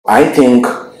I think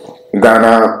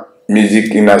Ghana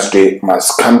music industry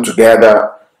must come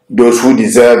together. Those who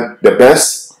deserve the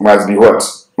best must be what?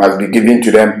 Must be given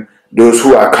to them. Those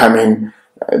who are coming,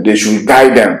 they should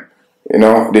guide them.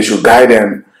 They should guide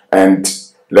them, and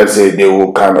let's say they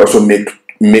will can also make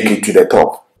it to the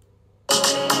top.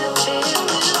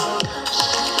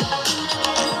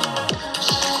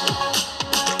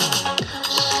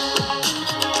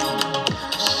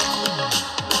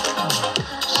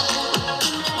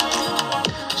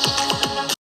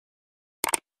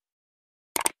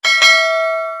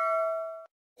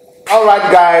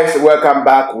 Alright guys, welcome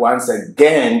back once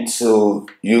again to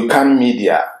Ucan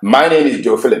Media. My name is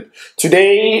Joe Philip.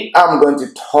 Today I'm going to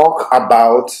talk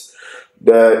about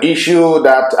the issue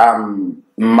that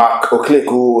Mark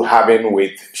Okraku having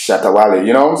with Shatta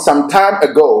Wale. Some time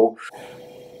ago,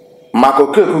 Mark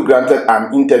Okraku granted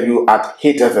an interview at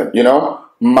Hit FM.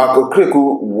 Mark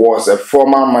Okraku was a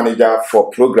former manager for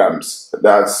programs.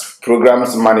 That's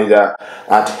programs manager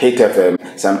at Hit FM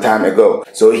some time ago.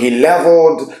 So he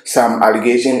leveled some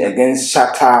allegation against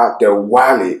Shatta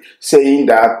Wale, saying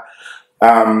that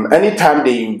anytime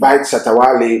they invite Shatta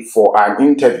Wale for an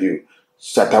interview,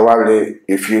 Shatta Wale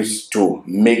refused to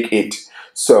make it.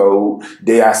 So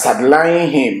they are sidelining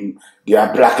him, they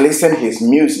are blacklisting his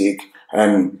music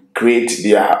and create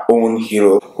their own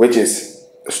hero, which is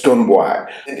Stonebwoy.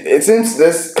 Since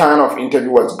this kind of interview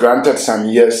was granted some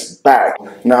years back,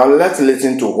 now let's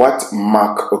listen to what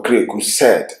Mark Okraku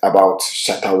said about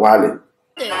Shatta Wale.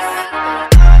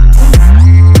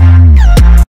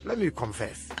 Let me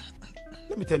confess.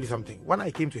 Let me tell you something. When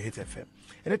I came to Hit FM,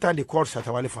 anytime they called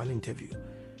Shatta Wale for an interview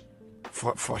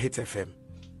for Hit FM,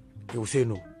 he will say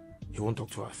no, he won't talk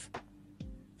to us.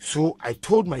 So I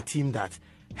told my team that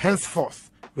henceforth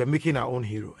we're making our own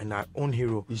hero, and our own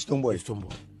hero is Stonebwoy.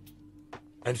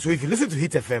 And so if you listen to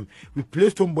Hit FM, we play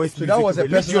Stonebwoy's music. So that was a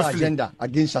personal agenda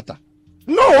against Shatta?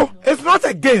 No, it's not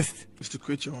against. It's to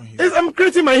create your own hero. I'm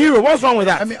creating my hero. What's wrong with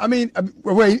that? I mean,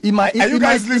 wait, in my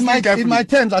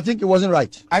terms, I think it wasn't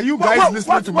right. Are you guys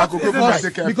listening to Mark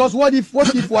Okraku? Because what if one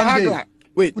day?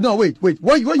 Wait.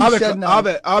 What you said now?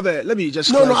 Albert, let me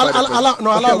just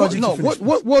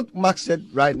What Mark said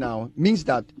right now means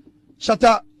that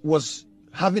Shatta was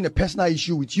having a personal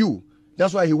issue with you.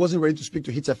 That's why he wasn't ready to speak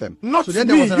to Hit FM. Not so then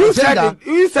me. You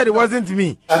said it wasn't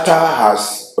me. Shatta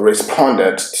has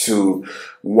responded to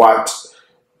what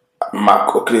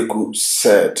Mark Okraku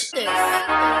said.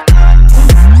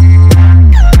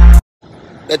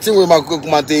 The thing with Mark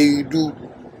Okraku, you do,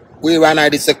 we right now,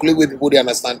 they circulate with people, they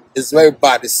understand. It's very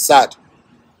bad, it's sad.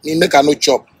 You make a no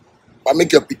chop, but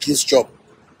make your pickings chop.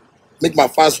 Make my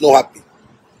fans no happy.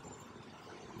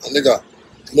 And nigga,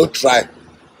 no try.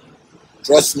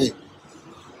 Trust me.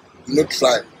 You no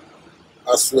try.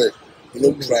 I swear. You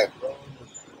no try.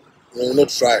 You no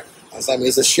try. And I mean,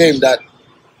 it's a shame that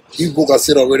people can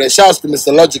sit already. Shouts to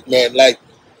Mr. Logic, man. Like,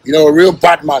 a real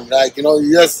bad man. Like,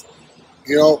 you just,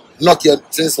 knock your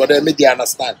things for them, make they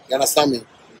understand. You understand me?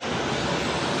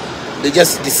 They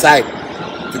just decide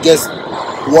to just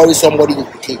worry somebody in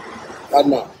the king. Bad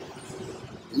man.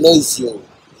 It's you.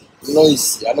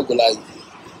 It's I'm not gonna lie.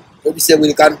 Maybe say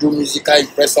we can't do music, I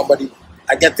impress somebody.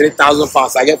 I get 3,000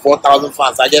 fans, I get 4,000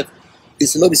 fans, I get.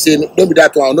 It's not be saying, don't be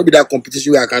that one, don't be that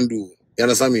competition where I can do. You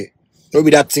understand me? Don't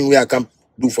be that thing where I can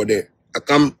do for them. I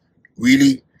can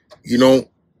really,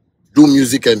 do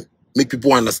music and make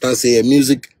people understand. Say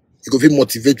music, you go feel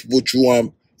motivate people through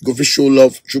you go feel show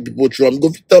love through people through you go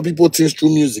feel tell people things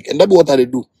through music, and that's what I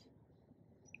do.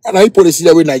 And I people they see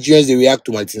the way Nigerians they react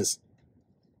to my things.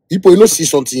 People don't see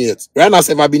something yet. Right now,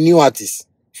 if I be new artists,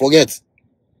 forget.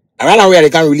 And right now where they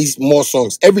can release more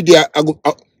songs. Every day I go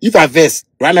if I verse,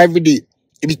 right now every day,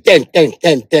 it be 10,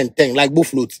 like both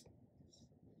floats.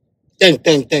 10,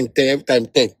 every time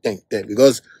 10.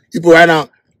 Because people right now,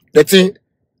 the thing,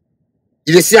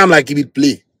 you see I'm like if it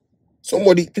play.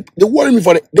 Somebody they worry me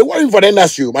for the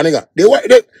industry, my nigga. They worry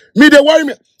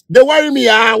me. They worry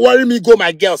me, go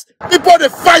my girls. People they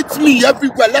fight me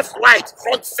everywhere, left, right,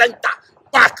 front, center,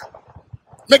 back.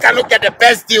 Make I not get the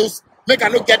best deals, make I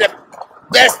not get the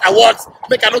best awards,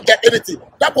 make I not get anything.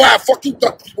 That boy I fucking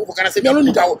talk to people for Ghana say me I don't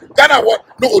need that award. Ghana award,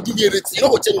 no go do me anything, you no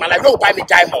go change my life, no go buy me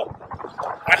diamond.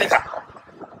 My nigga.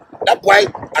 That boy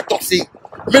I talk say,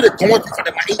 me they come out for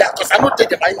the industry, because I don't take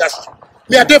the industry.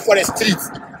 Me I there for the streets.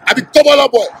 I be Tobola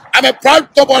boy. I'm a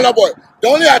proud Tobola boy. The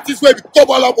only artist where be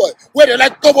Tobola boy, where they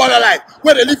like Tobola life,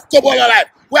 where they live Tobola life,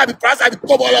 where I be proud I be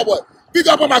Tobola boy. Big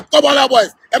up on my Tobola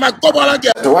boys and my Tobola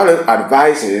girls. So Wale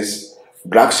advises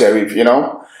Black Sheriff,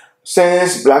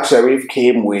 since Black Sheriff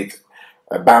came with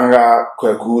Banga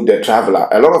Kwaku the Traveler,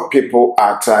 a lot of people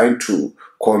are trying to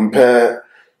compare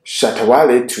Shatta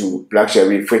Wale to Black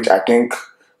Sherif, which I think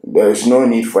there's no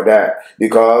need for that,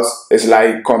 because it's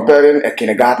like comparing a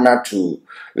kindergartner to,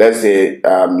 let's say,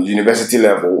 university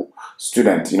level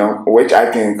student, you know, which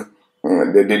I think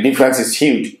the difference is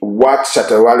huge. What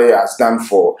Shatta Wale has done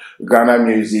for Ghana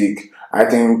music, I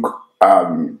think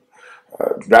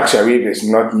Black Sherif is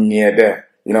not near there,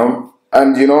 you know.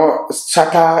 And you know,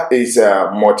 Shatta is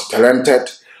a multi-talented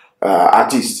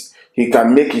artist. He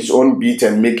can make his own beat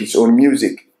and make his own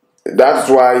music. That's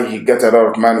why he gets a lot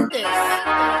of money.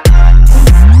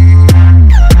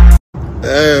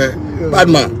 Bad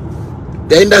man,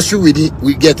 the industry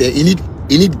we get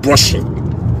you need brushing.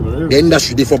 The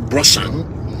industry they for brushing.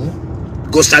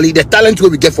 Because Charlie, the talent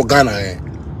we get for Ghana.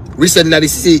 Recently they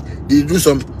say they do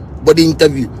some body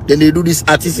interview, then they do this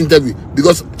artist interview.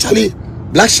 Because Charlie,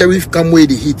 Black Sherif come where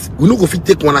the hit. We no go fit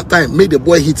take one at a time. Make the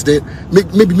boy hit then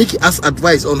maybe make us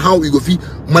advice on how we go fit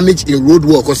manage in road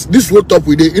work. Because this road top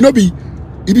we dey, you know,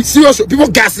 it be serious. People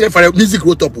gas there for the music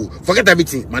road top. Forget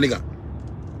everything, my nigga.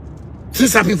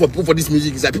 Things happening for people for this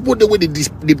music is that people the way they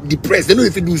depressed, they know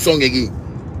if you do song again.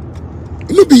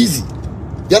 It no be easy.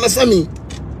 You understand me?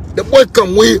 The boy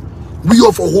come way we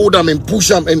offer hold them and push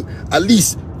them, and at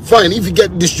least fine if you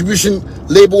get distribution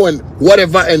label and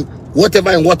whatever,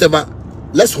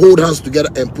 let's hold hands together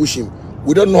and push him.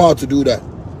 We don't know how to do that.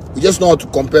 We just know how to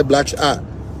compare Black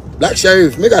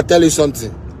Sherif. Make I tell you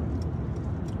something.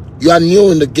 You are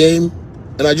new in the game,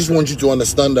 and I just want you to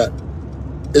understand that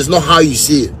it's not how you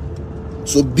see it.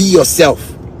 So be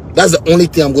yourself. That's the only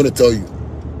thing I'm going to tell you.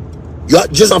 You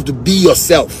just have to be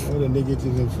yourself. All the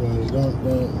negative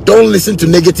influence. Don't listen to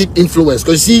negative influence.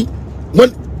 Because you see,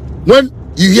 when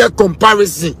you hear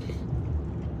comparison,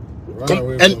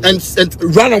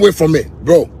 run away from it,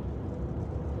 bro.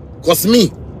 Because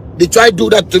me, they try to do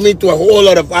that to me to a whole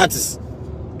lot of artists,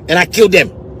 and I kill them.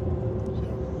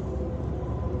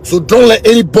 So don't let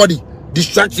anybody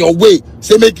distract your way.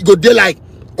 Say make you go there like,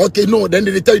 okay, no, then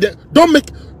they tell you that. Don't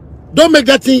make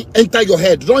that thing enter your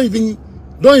head. Don't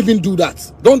even do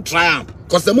that. Don't try them.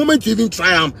 Because the moment you even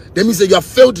try them, that means that you have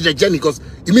failed the journey. Because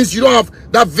it means you don't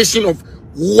have that vision of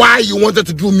why you wanted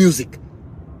to do music.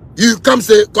 You come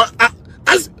say,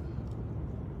 as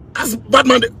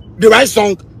Batman, the right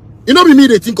song, you know me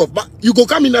they think of, but you go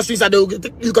come in the streets and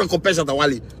you can compare Shatta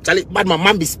Wale. Charlie, Batman,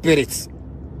 man be spirits.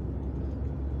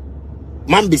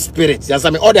 Man be spirits. You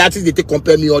understand me? All the artists they take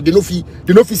compare me, or they no see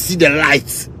the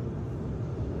light.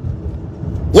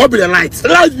 What be the light?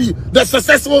 Life be the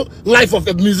successful life of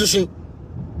a musician.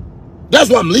 That's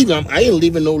what I'm living. I ain't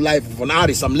living no life of an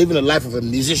artist. I'm living the life of a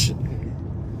musician.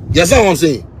 You understand what I'm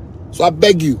saying? So I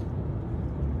beg you,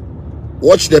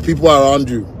 watch the people around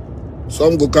you.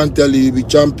 Some go can't tell you be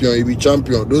champion, you be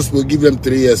champion. Those people give them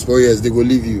 3 years, 4 years, they go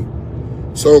leave you.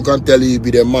 Some can't tell you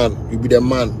be the man, you be the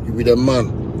man, you be the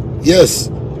man. Yes,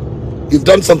 you've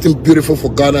done something beautiful for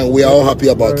Ghana, and we are all happy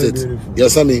about it. You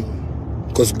understand me?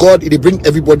 Because God, they bring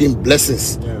everybody in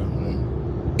blessings. Yeah.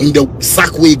 In the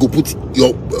sack way, you go put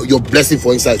your blessing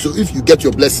for inside. So if you get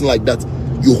your blessing like that,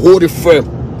 you hold it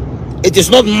firm. It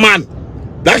is not man.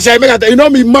 Black Sherif, you know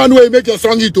me man where you make your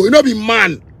song it to. You know be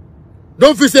man.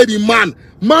 Don't feel say be man.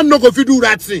 Man no go fit do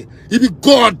that thing. He be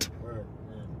God.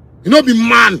 You know be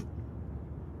man.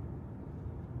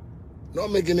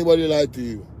 Don't make anybody lie to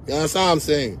you. You understand what I'm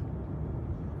saying?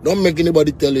 Don't make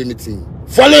anybody tell you anything.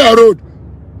 Follow your road.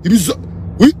 If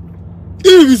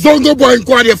you Zongo boy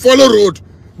inquiry, follow road.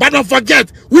 But don't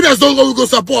forget, we the Zongo we go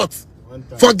support.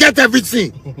 Forget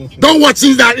everything. Don't watch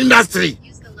in that industry.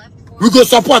 We go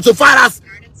support. So far as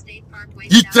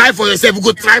you try for yourself, we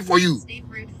go try for you.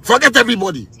 Forget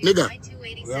everybody, nigga.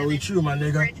 We are with you, my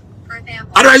nigga.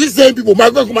 Otherwise, these same people, my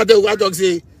God, come and talk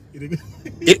say, they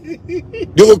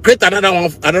will create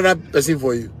another person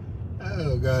for you.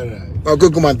 Oh God. Okay,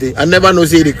 come and I never know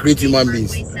say they create human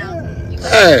beings.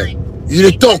 Hey,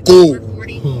 you dey talk oh.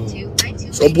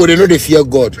 Some people they know they fear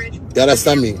God. You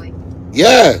understand me?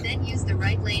 Yeah.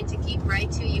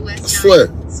 I swear.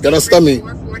 You understand me?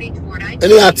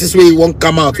 Any artist where you won't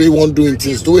come out, where you won't doing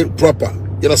things, do it proper.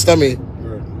 You understand me?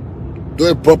 Do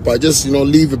it proper. Just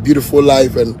live a beautiful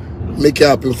life and make it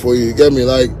happen for you. You get me?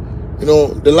 Like,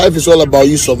 the life is all about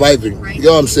you surviving. You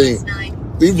know what I'm saying?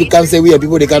 If you can't say we are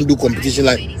people, they can't do competition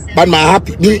like. But my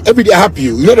happy, every day I happy.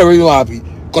 You know the reason why I'm happy?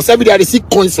 Because every day I see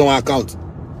coins on my account.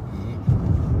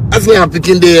 As me I'm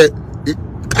picking there,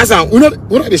 as we're not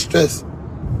the stress.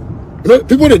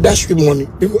 People they dash you money.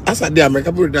 People as I dey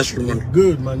America, people they dash you money.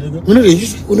 Good, my nigga.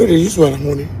 They use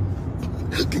money.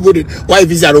 People they why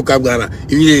if I don't come Ghana?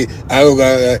 If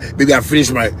maybe I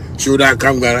finish my shoulder and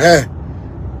come Ghana. Hey,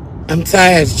 I'm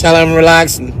tired, Charlie. I'm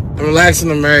relaxing. I'm relaxing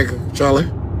in America, Charlie.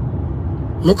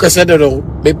 Muka said it all.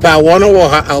 Bepa I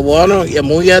wanna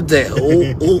yamuya de.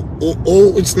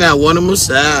 Oh, it's now one of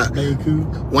musa.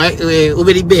 Why,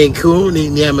 ubedi being cool, ni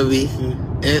yamabi.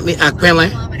 Ni akpela.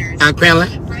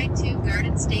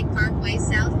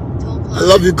 I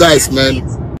love you guys, man.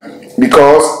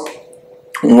 Because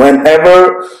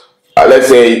whenever let's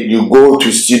say you go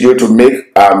to studio to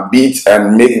make beats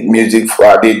and make music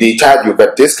for they charge you,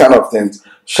 but this kind of things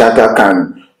Shatta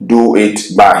can do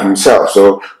it by himself.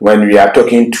 So when we are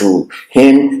talking to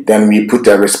him, then we put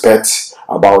a respect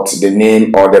about the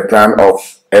name or the brand of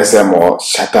SM or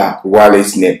Shatta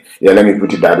Wale's name. Yeah, let me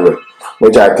put it that way,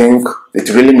 which I think it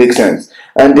really makes sense.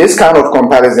 And this kind of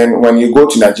comparison, when you go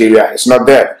to Nigeria, it's not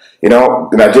there. You know,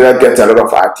 Nigeria gets a lot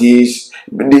of artists,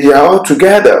 they are all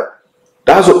together.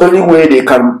 That's the only way they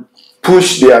can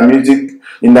push their music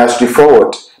industry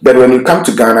forward. But when you come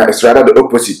to Ghana, it's rather the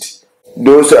opposite.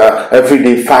 Those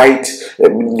everyday fight,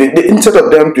 instead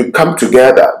of them to come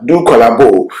together, do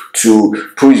collabo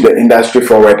to push the industry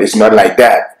forward, it's not like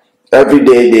that. Every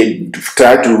day they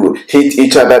try to hit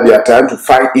each other, they are trying to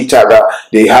fight each other,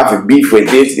 they have a beef with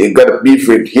this, they got a beef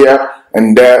with here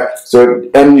and there. So,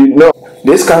 and you know,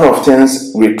 this kind of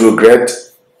things will regret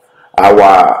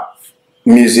our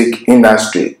music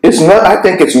industry. It's not, I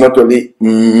think it's not only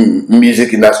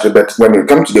music industry, but when it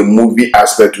comes to the movie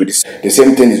aspect, with this, the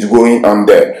same thing is going on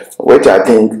there, which I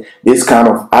think this kind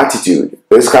of attitude,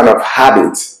 this kind of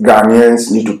habits,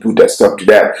 Ghanaians need to put a stop to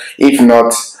that. If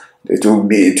not, there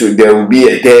will be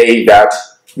a day that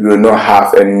we will not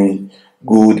have any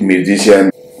good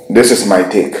musician. This is my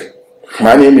take.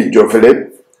 My name is Joe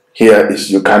Philip. Here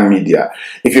is Ucan Media.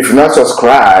 If you've not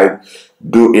subscribed,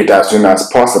 do it as soon as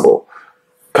possible.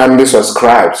 Kindly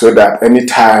subscribe so that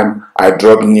anytime I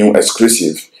drop new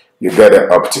exclusive, you get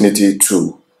an opportunity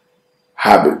to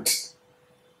have it.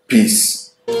 Peace.